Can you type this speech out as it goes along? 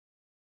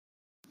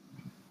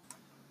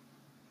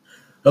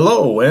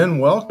Hello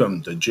and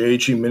welcome to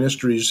JHE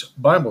Ministries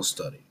Bible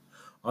Study.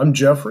 I'm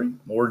Jeffrey,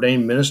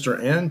 ordained minister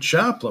and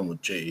chaplain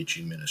with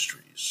JHE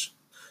Ministries,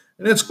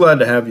 and it's glad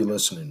to have you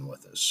listening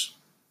with us.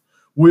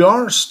 We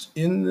are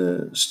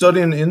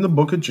studying in the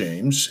book of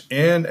James,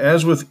 and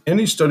as with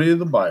any study of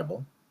the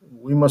Bible,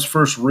 we must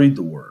first read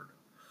the Word.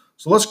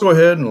 So let's go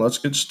ahead and let's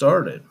get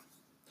started.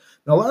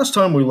 Now, last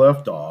time we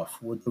left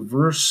off with the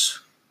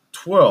verse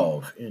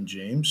 12 in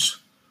James,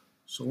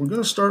 so we're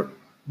going to start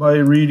by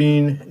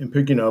reading and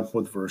picking up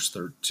with verse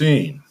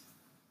 13.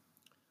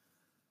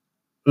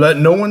 Let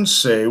no one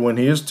say when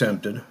he is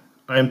tempted,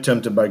 I am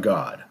tempted by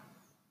God.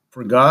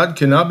 For God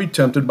cannot be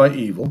tempted by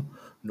evil,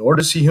 nor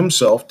does he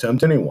himself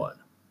tempt anyone.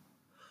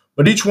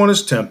 But each one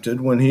is tempted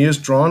when he is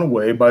drawn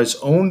away by his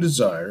own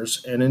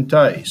desires and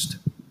enticed.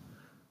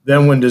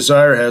 Then when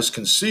desire has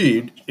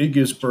conceived, it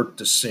gives birth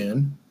to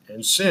sin,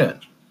 and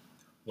sin,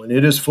 when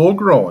it is full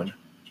grown,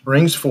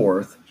 brings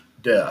forth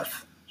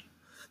death.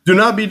 Do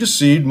not be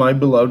deceived, my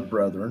beloved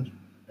brethren.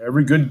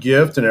 Every good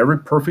gift and every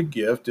perfect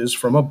gift is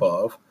from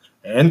above,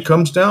 and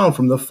comes down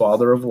from the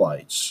Father of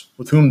lights,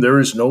 with whom there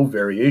is no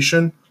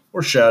variation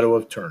or shadow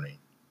of turning.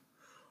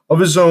 Of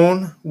his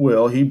own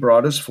will he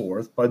brought us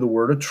forth by the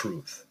word of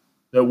truth,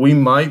 that we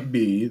might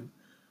be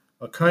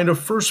a kind of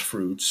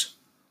firstfruits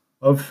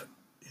of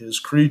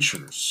his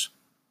creatures.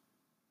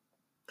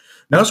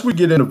 Now, as we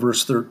get into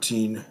verse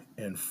 13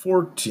 and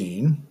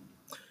 14,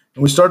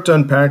 and we start to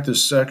unpack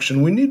this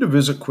section, we need to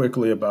visit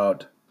quickly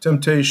about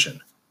temptation.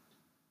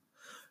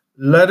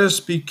 Let us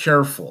be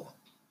careful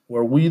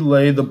where we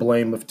lay the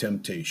blame of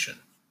temptation.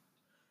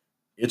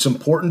 It's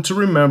important to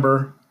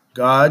remember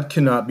God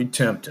cannot be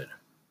tempted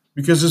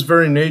because his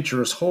very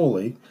nature is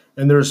holy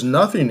and there is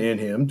nothing in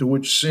him to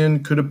which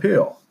sin could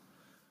appeal.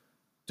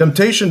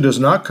 Temptation does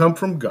not come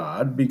from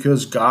God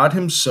because God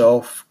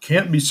himself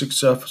can't be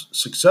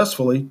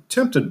successfully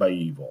tempted by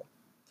evil.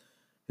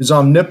 His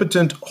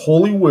omnipotent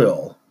holy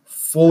will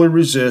fully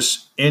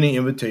resists any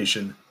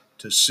invitation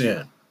to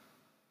sin.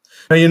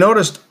 Now, you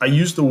noticed I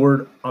used the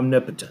word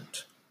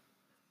omnipotent.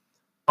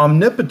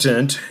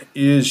 Omnipotent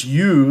is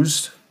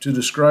used to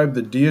describe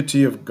the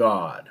deity of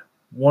God,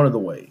 one of the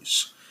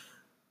ways.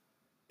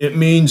 It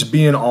means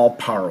being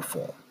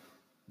all-powerful.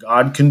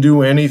 God can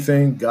do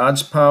anything.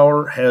 God's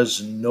power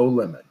has no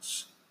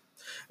limits.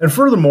 And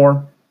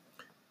furthermore,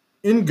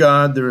 in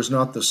God there is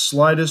not the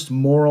slightest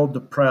moral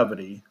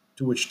depravity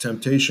to which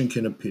temptation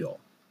can appeal.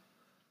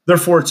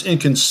 Therefore, it's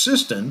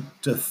inconsistent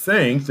to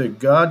think that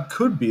God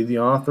could be the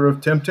author of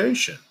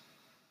temptation.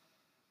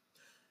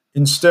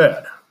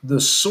 Instead, the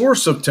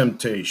source of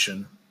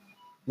temptation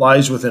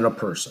lies within a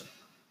person.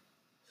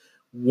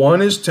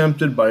 One is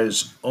tempted by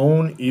his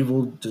own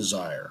evil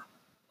desire,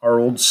 our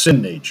old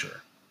sin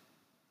nature.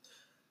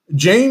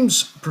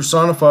 James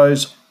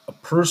personifies a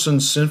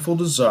person's sinful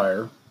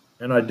desire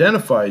and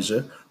identifies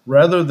it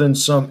rather than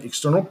some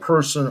external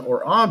person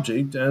or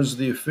object as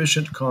the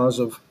efficient cause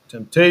of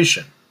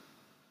temptation.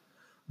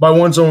 By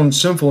one's own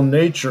sinful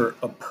nature,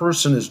 a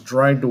person is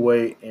dragged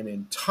away and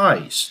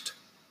enticed.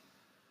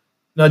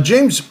 Now,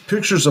 James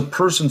pictures a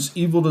person's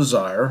evil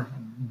desire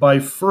by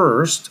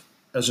first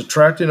as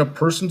attracting a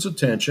person's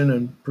attention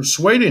and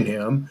persuading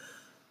him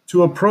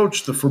to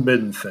approach the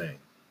forbidden thing.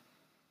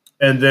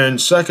 And then,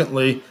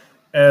 secondly,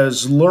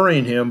 as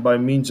luring him by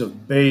means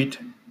of bait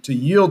to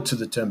yield to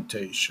the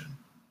temptation.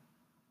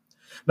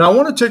 Now, I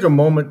want to take a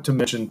moment to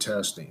mention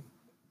testing.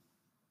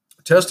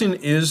 Testing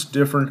is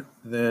different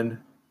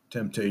than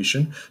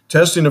temptation.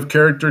 Testing of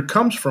character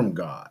comes from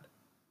God.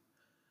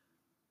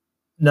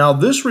 Now,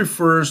 this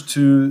refers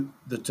to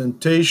the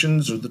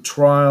temptations or the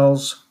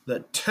trials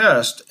that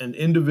test an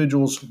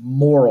individual's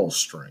moral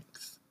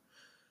strength.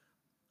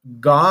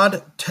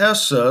 God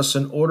tests us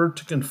in order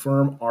to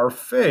confirm our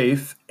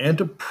faith and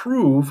to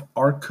prove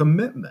our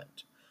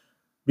commitment.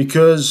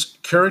 Because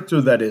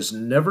character that is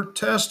never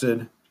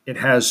tested, it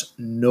has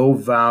no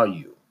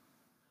value.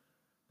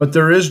 But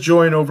there is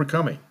joy in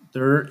overcoming.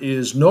 There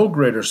is no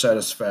greater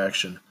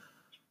satisfaction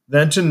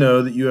than to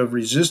know that you have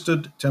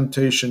resisted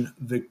temptation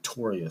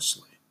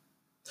victoriously.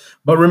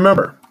 But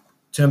remember,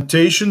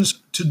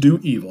 temptations to do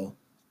evil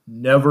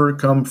never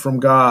come from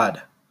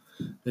God.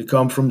 They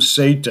come from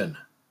Satan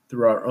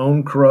through our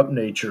own corrupt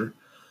nature,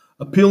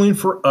 appealing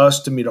for us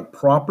to meet a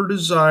proper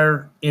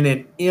desire in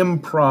an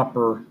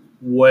improper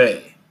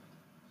way.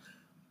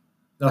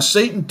 Now,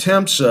 Satan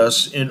tempts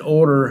us in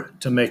order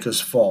to make us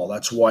fall.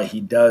 That's why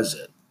he does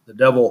it. The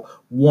devil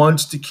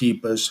wants to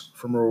keep us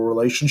from a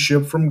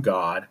relationship from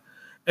God,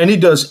 and he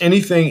does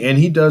anything and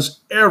he does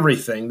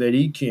everything that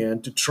he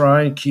can to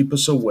try and keep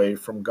us away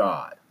from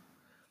God.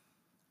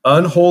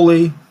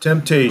 Unholy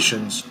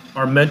temptations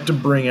are meant to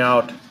bring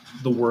out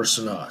the worst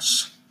in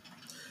us.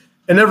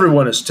 And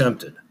everyone is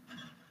tempted.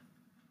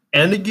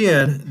 And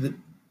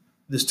again,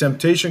 this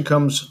temptation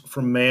comes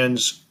from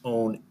man's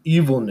own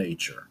evil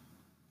nature.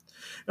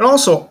 And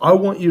also, I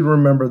want you to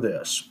remember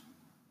this.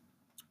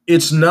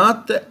 It's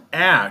not the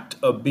act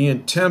of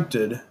being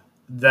tempted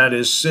that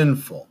is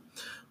sinful.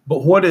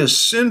 But what is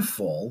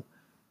sinful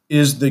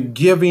is the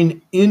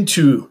giving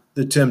into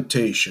the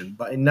temptation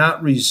by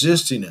not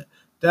resisting it,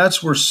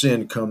 That's where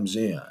sin comes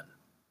in.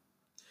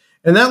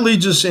 And that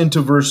leads us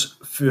into verse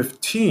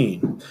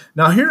 15.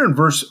 Now, here in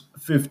verse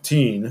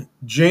 15,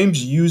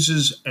 James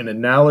uses an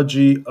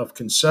analogy of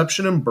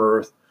conception and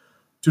birth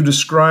to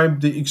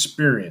describe the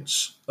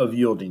experience of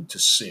yielding to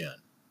sin.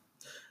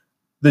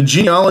 The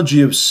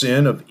genealogy of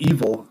sin, of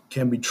evil,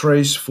 can be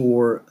traced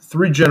for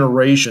 3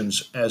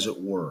 generations, as it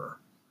were.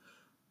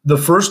 The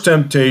first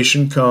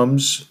temptation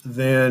comes,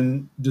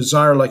 then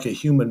desire, like a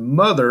human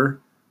mother,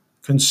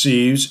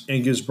 conceives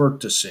and gives birth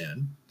to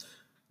sin.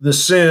 The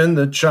sin,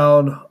 the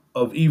child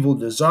of evil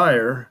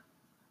desire,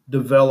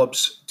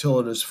 develops till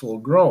it is full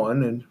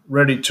grown and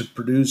ready to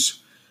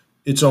produce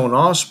its own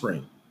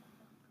offspring.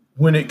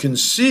 When it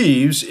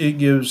conceives, it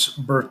gives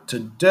birth to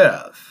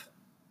death.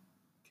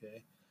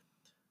 Okay.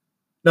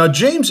 Now,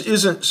 James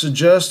isn't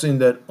suggesting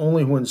that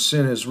only when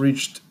sin has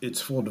reached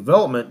its full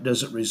development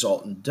does it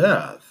result in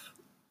death.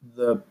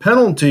 The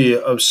penalty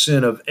of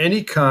sin of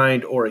any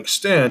kind or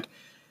extent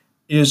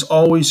is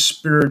always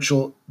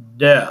spiritual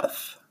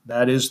death.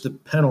 That is the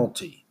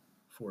penalty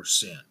for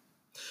sin.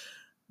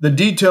 The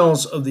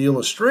details of the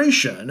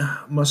illustration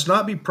must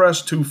not be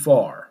pressed too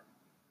far.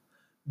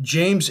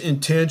 James'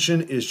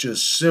 intention is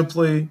just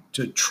simply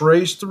to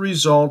trace the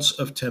results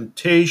of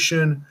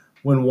temptation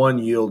when one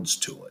yields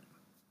to it.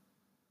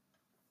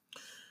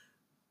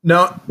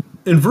 Now,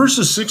 in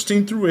verses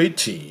 16 through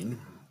 18,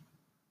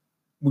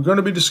 we're going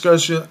to be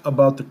discussing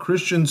about the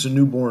Christian's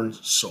newborn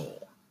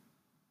soul.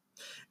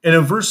 And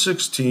in verse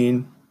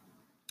 16,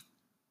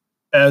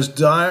 as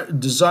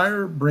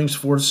desire brings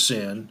forth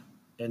sin,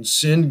 and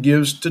sin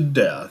gives to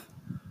death,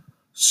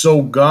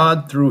 so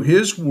God, through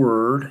his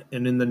word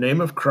and in the name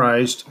of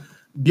Christ,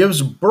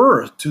 gives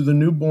birth to the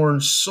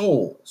newborn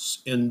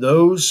souls in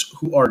those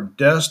who are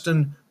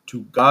destined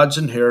to God's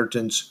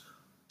inheritance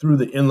through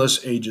the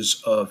endless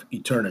ages of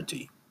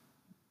eternity.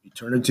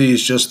 Eternity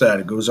is just that.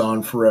 It goes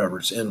on forever.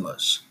 It's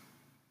endless.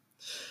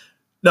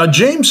 Now,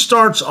 James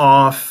starts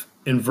off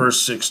in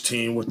verse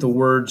 16 with the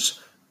words,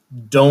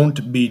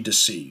 "Don't be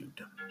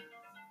deceived."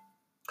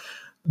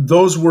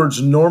 Those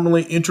words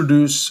normally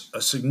introduce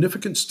a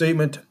significant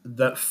statement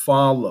that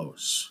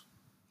follows.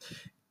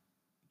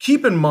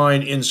 Keep in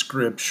mind, in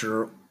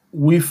Scripture,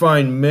 we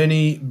find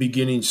many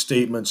beginning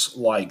statements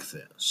like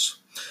this.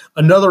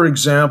 Another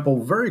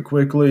example, very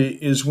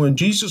quickly, is when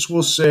Jesus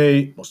will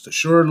say, "Most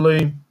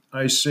assuredly,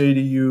 I say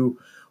to you,"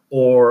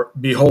 or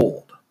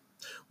 "Behold."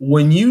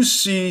 When you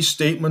see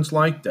statements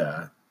like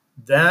that,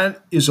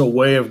 that is a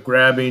way of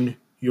grabbing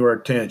your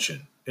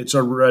attention. It's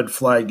a red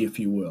flag, if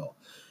you will.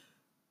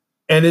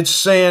 And it's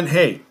saying,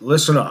 hey,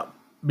 listen up,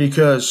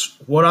 because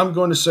what I'm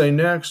going to say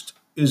next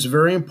is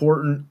very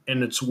important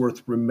and it's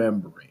worth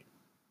remembering.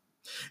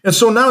 And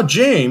so now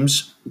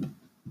James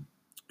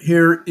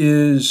here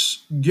is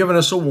giving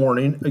us a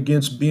warning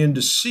against being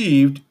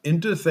deceived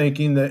into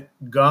thinking that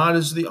God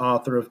is the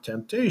author of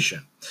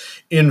temptation.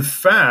 In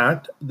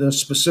fact, the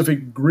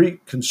specific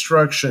Greek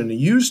construction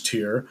used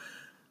here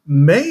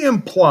may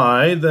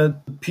imply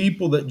that the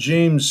people that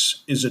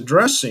James is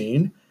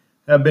addressing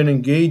have been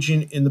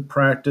engaging in the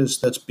practice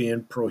that's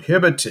being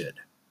prohibited.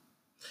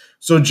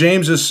 So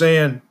James is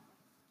saying,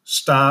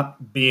 stop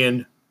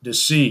being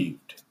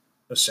deceived,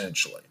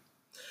 essentially.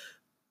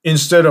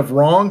 Instead of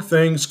wrong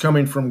things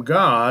coming from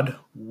God,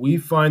 we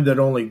find that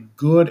only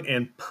good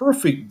and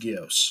perfect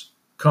gifts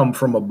come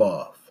from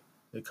above.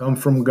 They come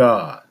from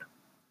God.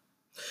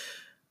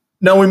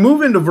 Now we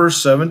move into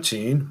verse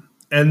 17,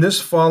 and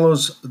this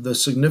follows the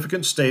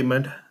significant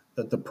statement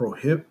that the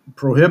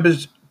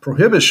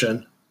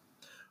prohibition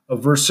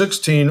of verse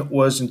 16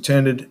 was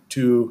intended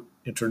to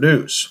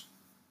introduce.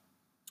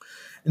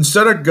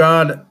 Instead of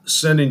God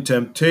sending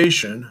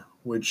temptation,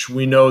 which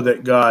we know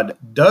that God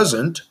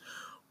doesn't,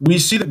 we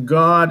see that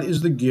God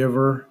is the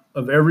giver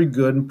of every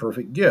good and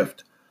perfect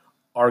gift.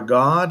 Our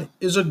God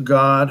is a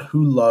God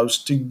who loves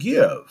to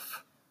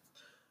give.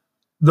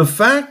 The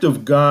fact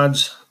of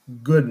God's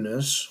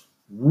goodness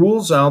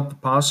rules out the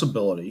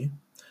possibility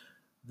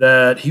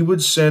that he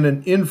would send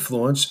an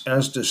influence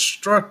as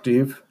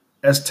destructive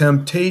as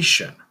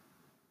temptation.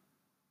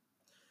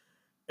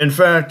 In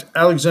fact,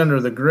 Alexander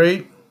the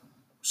Great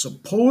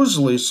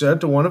supposedly said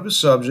to one of his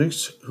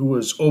subjects, who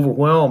was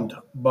overwhelmed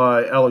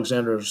by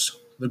Alexander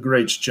the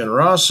Great's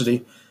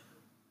generosity,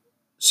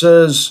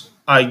 says,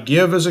 "I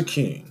give as a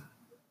king."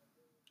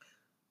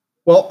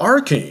 Well,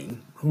 our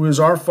King, who is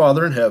our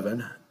Father in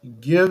heaven,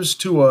 gives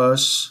to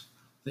us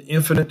the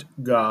infinite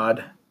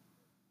God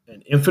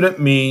and infinite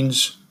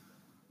means,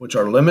 which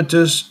are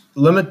limitless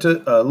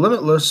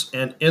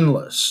and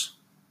endless.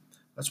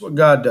 That's what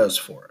God does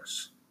for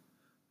us.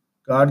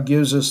 God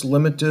gives us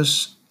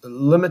limitless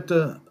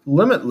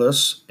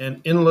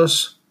and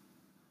endless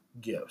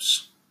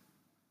gifts.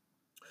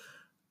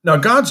 Now,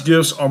 God's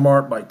gifts are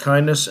marked by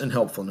kindness and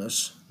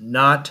helpfulness,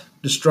 not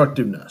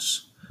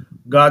destructiveness.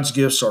 God's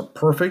gifts are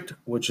perfect,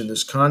 which in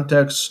this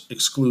context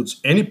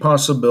excludes any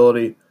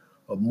possibility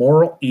of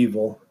moral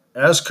evil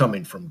as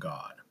coming from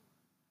God.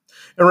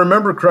 And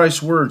remember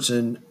Christ's words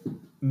in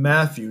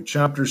Matthew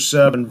chapter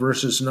 7,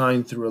 verses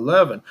 9 through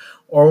 11,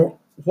 or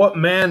what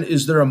man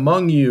is there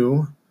among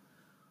you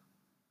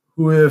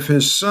who, if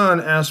his son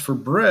asks for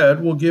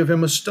bread, will give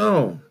him a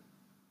stone?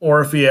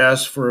 Or if he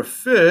asks for a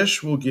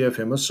fish, will give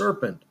him a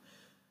serpent?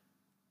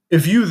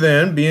 If you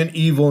then, being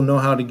evil, know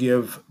how to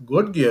give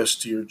good gifts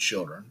to your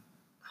children,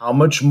 how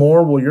much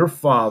more will your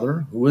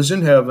Father, who is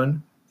in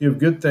heaven, give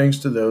good things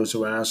to those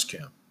who ask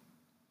him?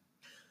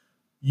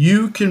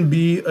 You can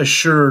be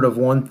assured of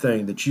one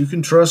thing, that you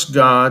can trust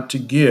God to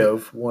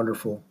give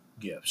wonderful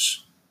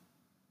gifts.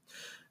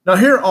 Now,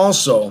 here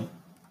also,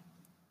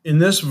 in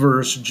this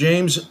verse,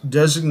 James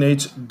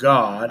designates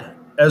God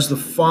as the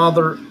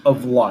Father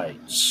of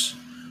lights,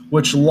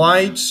 which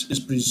lights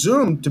is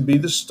presumed to be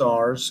the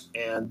stars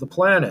and the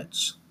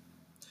planets.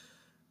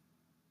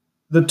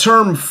 The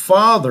term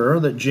Father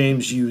that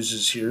James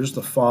uses here, is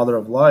the Father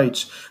of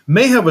lights,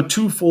 may have a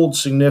twofold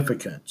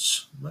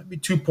significance. It might be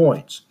 2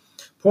 points.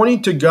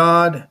 Pointing to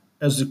God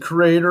as the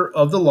creator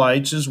of the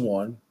lights is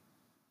one,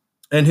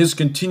 and his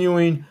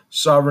continuing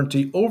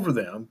sovereignty over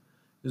them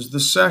is the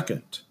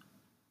second.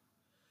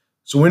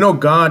 So we know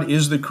God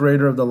is the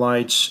creator of the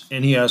lights,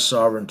 and he has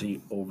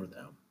sovereignty over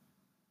them.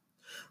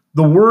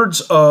 The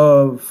words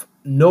of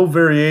no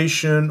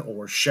variation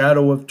or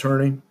shadow of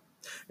turning.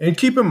 And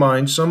keep in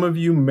mind, some of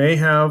you may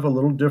have a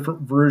little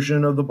different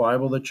version of the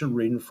Bible that you're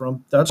reading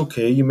from. That's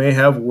okay. You may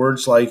have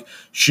words like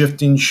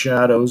shifting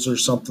shadows or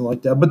something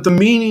like that. But the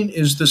meaning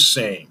is the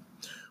same,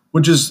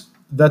 which is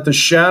that the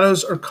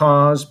shadows are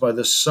caused by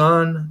the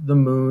sun, the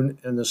moon,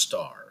 and the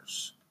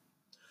stars.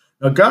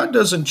 Now, God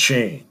doesn't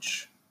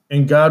change,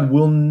 and God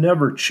will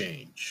never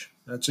change.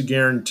 That's a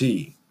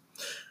guarantee.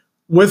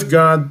 With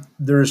God,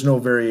 there is no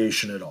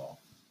variation at all.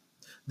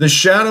 The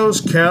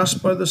shadows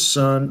cast by the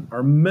sun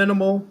are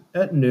minimal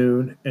at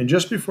noon, and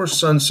just before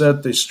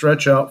sunset, they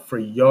stretch out for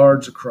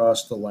yards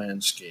across the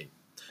landscape.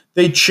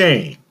 They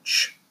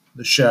change,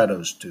 the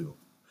shadows do.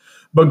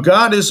 But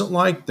God isn't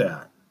like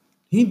that.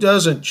 He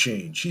doesn't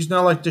change. He's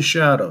not like the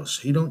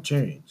shadows. He don't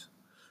change.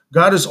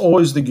 God is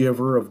always the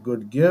giver of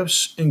good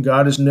gifts, and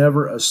God is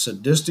never a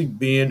sadistic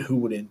being who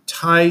would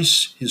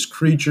entice his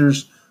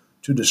creatures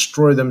to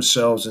destroy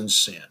themselves in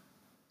sin.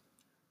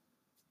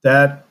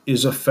 That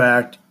is a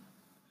fact.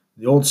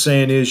 The old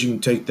saying is, you can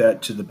take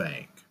that to the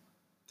bank.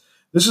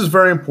 This is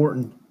very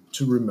important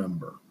to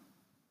remember.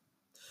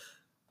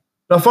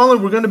 Now, finally,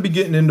 we're going to be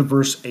getting into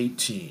verse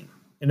 18.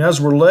 And as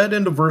we're led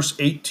into verse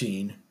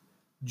 18,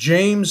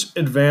 James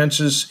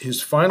advances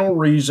his final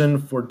reason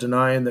for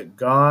denying that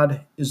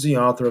God is the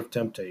author of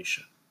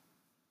temptation.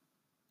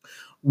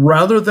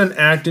 Rather than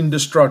acting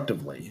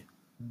destructively,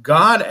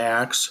 God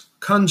acts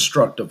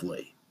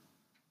constructively.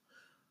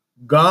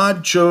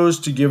 God chose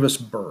to give us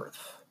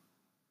birth.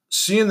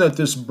 Seeing that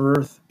this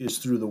birth is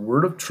through the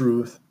word of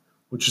truth,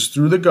 which is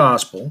through the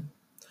gospel,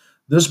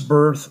 this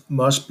birth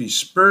must be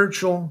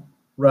spiritual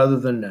rather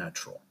than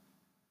natural.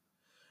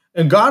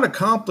 And God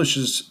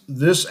accomplishes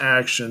this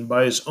action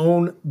by his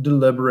own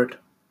deliberate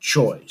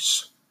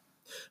choice.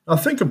 Now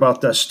think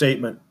about that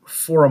statement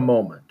for a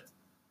moment.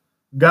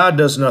 God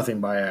does nothing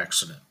by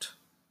accident.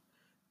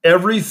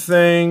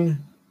 Everything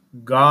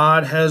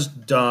God has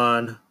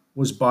done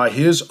was by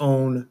his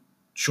own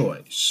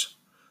choice.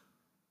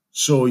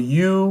 So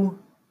you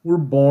were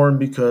born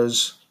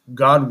because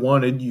God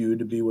wanted you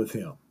to be with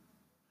him.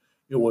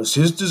 It was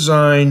his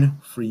design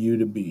for you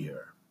to be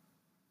here.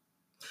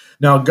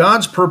 Now,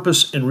 God's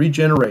purpose in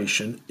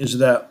regeneration is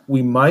that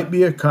we might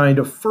be a kind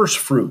of first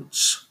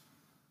fruits.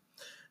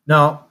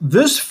 Now,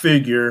 this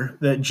figure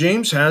that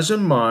James has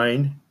in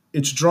mind,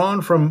 it's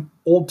drawn from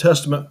Old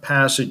Testament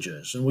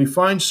passages, and we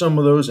find some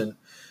of those in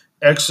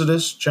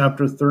Exodus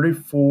chapter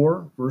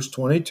 34, verse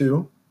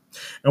 22.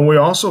 And we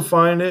also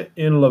find it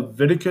in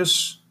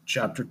Leviticus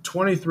chapter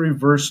 23,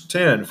 verse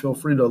 10. Feel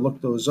free to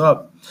look those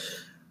up.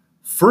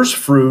 First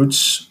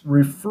fruits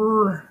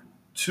refer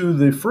to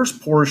the first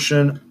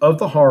portion of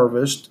the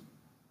harvest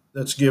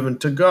that's given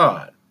to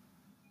God,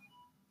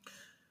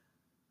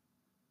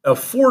 a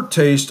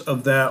foretaste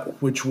of that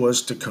which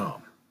was to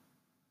come.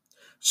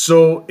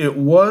 So it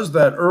was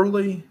that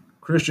early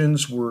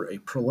Christians were a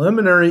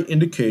preliminary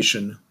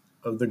indication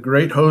of the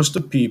great host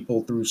of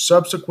people through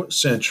subsequent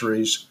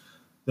centuries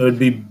that would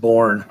be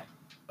born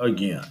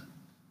again.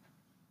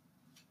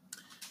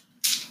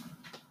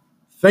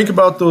 Think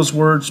about those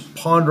words,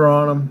 ponder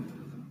on them,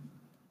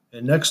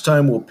 and next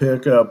time we'll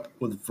pick up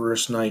with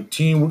verse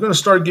 19. We're going to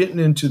start getting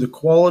into the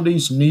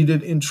qualities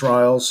needed in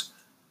trials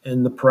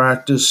and the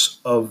practice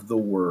of the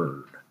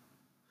word.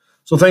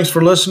 So thanks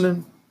for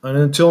listening, and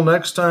until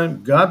next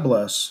time, God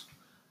bless,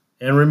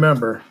 and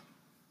remember,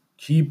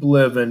 keep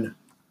living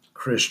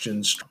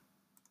Christians.